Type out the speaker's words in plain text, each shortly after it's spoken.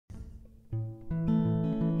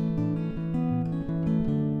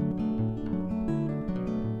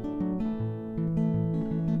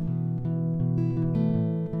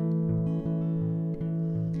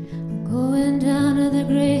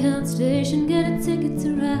Greyhound station, get a ticket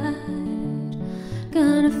to ride.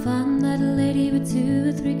 Gonna find that lady with 2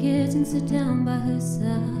 or 3 kids and sit down by her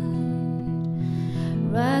side.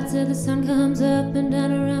 Ride till the sun comes up and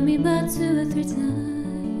down around me about 2 or 3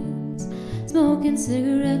 times. Smoking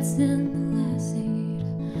cigarettes in the last seat,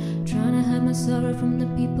 trying to hide my sorrow from the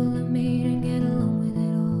people I meet and get along with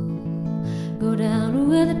it all. Go down to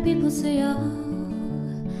where the people say all,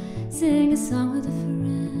 sing a song with a friend,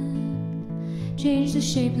 change the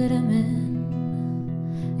shape that I'm in,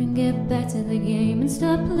 and get back to the game and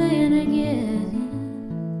start playing again.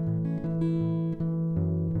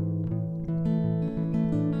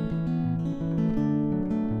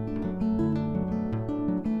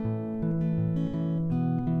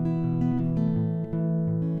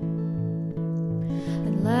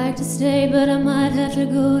 I'd like to stay, but I might have to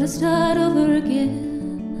go to start over again.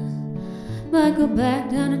 Might go back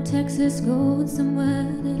down to Texas, going somewhere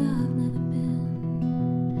that I've never been.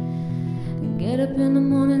 And get up in the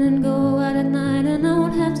morning and go out at night, and I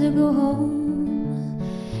won't have to go home.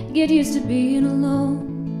 Get used to being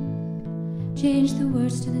alone, change the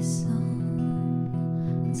words to this song,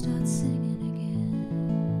 and start singing again.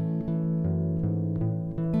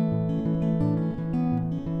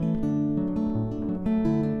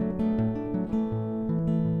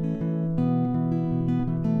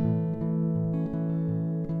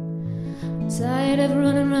 Tired of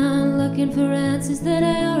running around looking for answers that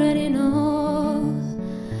I already know.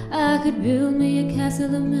 I could build me a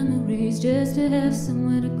castle of memories just to have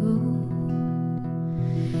somewhere to go.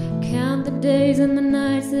 Count the days and the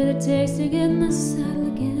nights that it takes to get in the saddle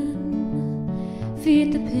again.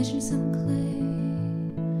 Feed the pigeons some clay,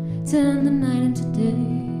 turn the night into day,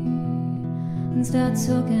 and start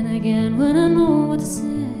talking again when I know what to say.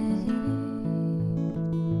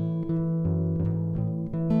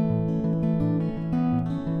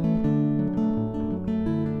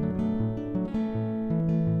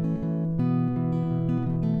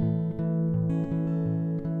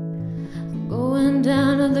 Going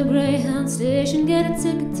down to the Greyhound station, get a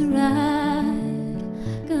ticket to ride.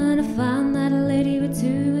 Gonna find that lady with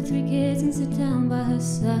 2 or 3 kids and sit down by her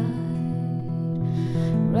side.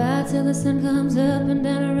 Ride till the sun comes up and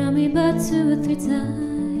down around me about 2 or 3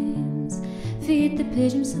 times. Feed the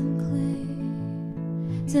pigeons some clay,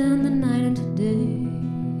 turn the night into day,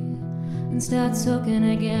 and start talking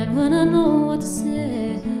again when I know what to say.